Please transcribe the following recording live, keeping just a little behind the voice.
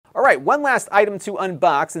All right, one last item to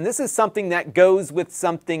unbox, and this is something that goes with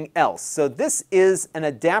something else. So this is an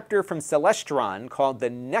adapter from Celestron called the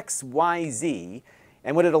NexYZ,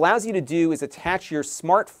 and what it allows you to do is attach your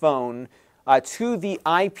smartphone to the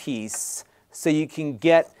eyepiece so you can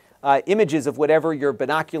get images of whatever your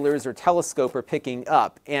binoculars or telescope are picking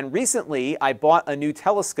up. And recently I bought a new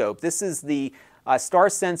telescope. This is the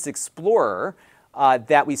StarSense Explorer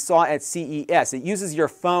that we saw at CES. It uses your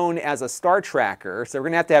phone as a star tracker, so we're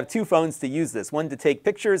going to have two phones to use this, one to take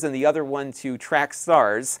pictures and the other one to track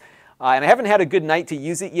stars. And I haven't had a good night to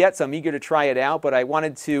use it yet, so I'm eager to try it out, but I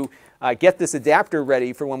wanted to get this adapter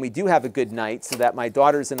ready for when we do have a good night so that my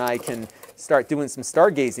daughters and I can start doing some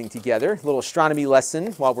stargazing together, a little astronomy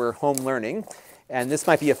lesson while we're home learning. And this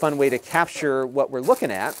might be a fun way to capture what we're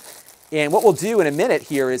looking at. And what we'll do in a minute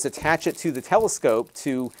here is attach it to the telescope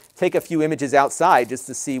to take a few images outside just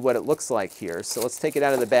to see what it looks like here. So let's take it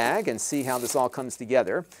out of the bag and see how this all comes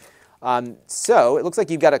together. So it looks like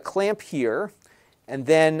you've got a clamp here, and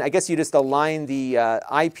then I guess you just align the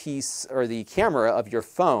eyepiece or the camera of your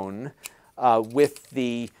phone with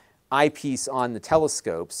the eyepiece on the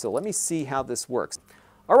telescope. So let me see how this works.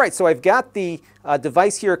 All right, so I've got the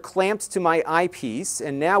device here clamped to my eyepiece,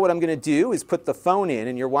 and now what I'm going to do is put the phone in,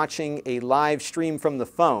 and you're watching a live stream from the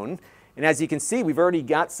phone. And as you can see, we've already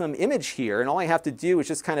got some image here, and all I have to do is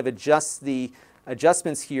just kind of adjust the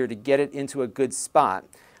adjustments here to get it into a good spot.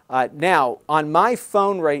 Now, on my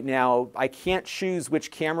phone right now, I can't choose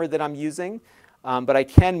which camera that I'm using, but I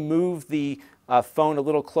can move the phone a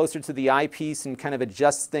little closer to the eyepiece and kind of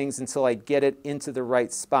adjust things until I get it into the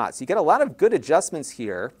right spot. So you get a lot of good adjustments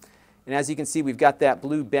here. And as you can see, we've got that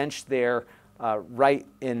blue bench there right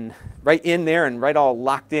in there and right all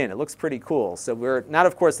locked in. It looks pretty cool. So we're not,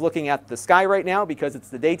 of course, looking at the sky right now because it's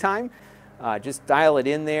the daytime. Just dial it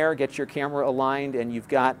in there, get your camera aligned, and you've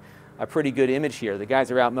got a pretty good image here. The guys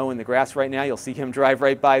are out mowing the grass right now. You'll see him drive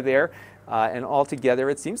right by there. And all together,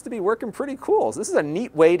 it seems to be working pretty cool. So this is a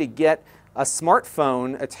neat way to get a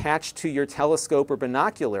smartphone attached to your telescope or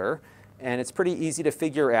binocular, and it's pretty easy to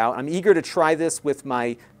figure out. I'm eager to try this with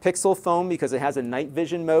my Pixel phone because it has a night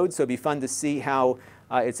vision mode, so it'd be fun to see how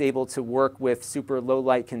it's able to work with super low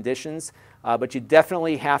light conditions. But you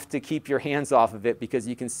definitely have to keep your hands off of it because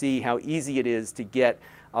you can see how easy it is to get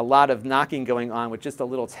a lot of knocking going on with just a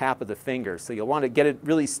little tap of the finger. So you'll want to get it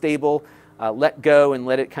really stable, let go and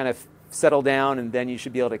let it kind of settle down, and then you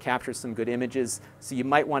should be able to capture some good images. So you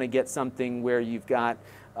might want to get something where you've got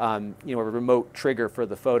a remote trigger for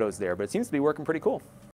the photos there, but it seems to be working pretty cool.